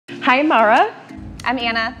Hi, Mara. I'm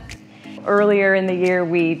Anna. Earlier in the year,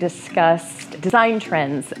 we discussed design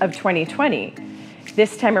trends of 2020.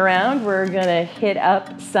 This time around, we're gonna hit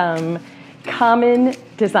up some common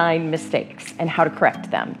design mistakes and how to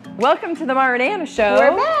correct them. Welcome to the Mara and Anna Show.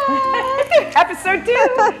 We're back! Episode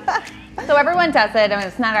 2. So everyone does it. I mean,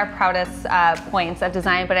 it's not our proudest points of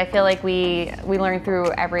design, but I feel like we learn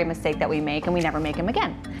through every mistake that we make and we never make them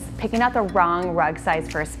again. Picking out the wrong rug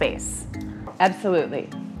size for a space. Absolutely.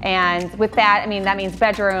 And with that, I mean, that means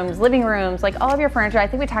bedrooms, living rooms, like all of your furniture. I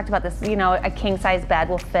think we talked about this, you know, a king size bed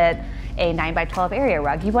will fit a 9x12 area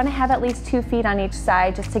rug. You want to have at least 2 feet on each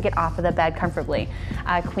side just to get off of the bed comfortably.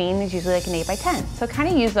 Queen is usually like an 8x10. So kind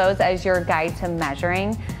of use those as your guide to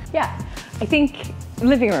measuring. Yeah, I think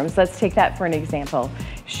living rooms, let's take that for an example,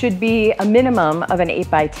 should be a minimum of an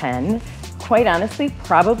 8x10. Quite honestly,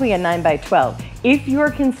 probably a 9x12. If you're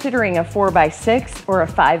considering a 4x6 or a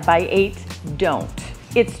 5x8, don't.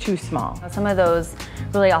 It's too small. Some of those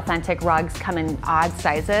really authentic rugs come in odd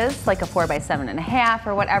sizes, like a 4x7.5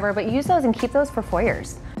 or whatever, but use those and keep those for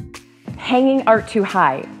foyers. Hanging art too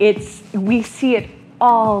high. We see it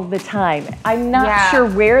all the time. I'm not sure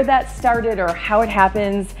where that started or how it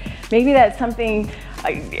happens. Maybe that's something,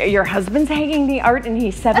 your husband's hanging the art and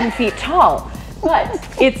he's 7 feet tall, but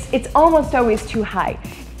it's almost always too high.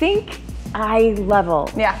 Think eye level.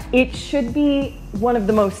 Yeah. It should be one of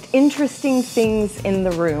the most interesting things in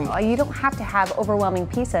the room. You don't have to have overwhelming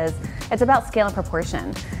pieces. It's about scale and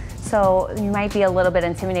proportion. So you might be a little bit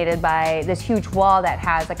intimidated by this huge wall that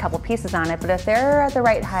has a couple pieces on it, but if they're at the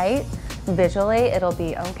right height, visually, it'll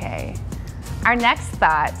be okay. Our next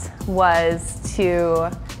thought was to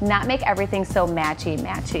not make everything so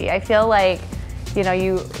matchy-matchy. I feel like, you know,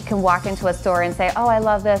 you can walk into a store and say, oh, I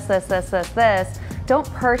love this, this, this, this, this. Don't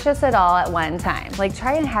purchase it all at one time. Like,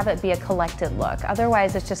 try and have it be a collected look.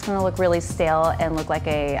 Otherwise, it's just gonna look really stale and look like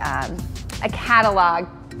a catalog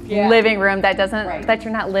living room that doesn't, that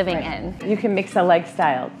you're not living in. You can mix a leg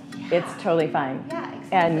style. It's totally fine. Yeah,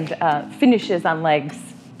 exactly. And finishes on legs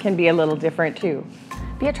can be a little different too.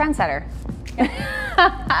 Be a trendsetter.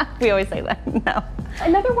 We always say that, no.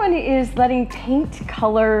 Another one is letting paint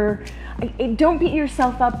color, don't beat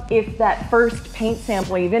yourself up if that first paint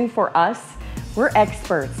sample, even for us, we're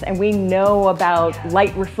experts and we know about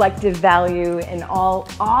light reflective value and all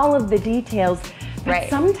of the details, but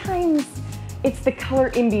sometimes it's the color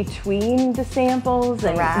in between the samples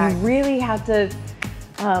and you really have to,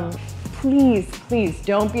 please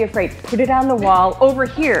don't be afraid. Put it on the wall over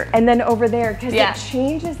here and then over there because it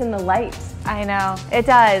changes in the light. I know, it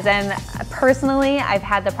does. And personally, I've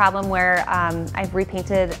had the problem where I've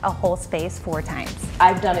repainted a whole space 4 times.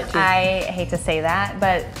 I've done it too. I hate to say that,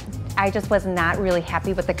 but I just was not really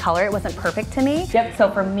happy with the color. It wasn't perfect to me. Yep. So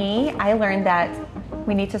for me, I learned that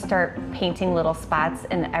we need to start painting little spots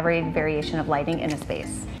in every variation of lighting in a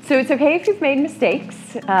space. So it's okay if you've made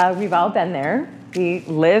mistakes. We've all been there. We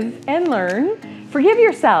live and learn. Forgive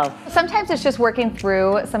yourself. Sometimes it's just working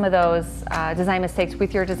through some of those design mistakes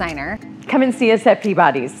with your designer. Come and see us at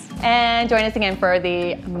Peabody's. And join us again for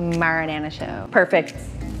the Mara and Anna Show. Perfect.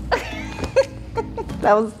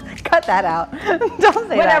 Cut that out. Don't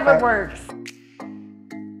say that. Whatever works.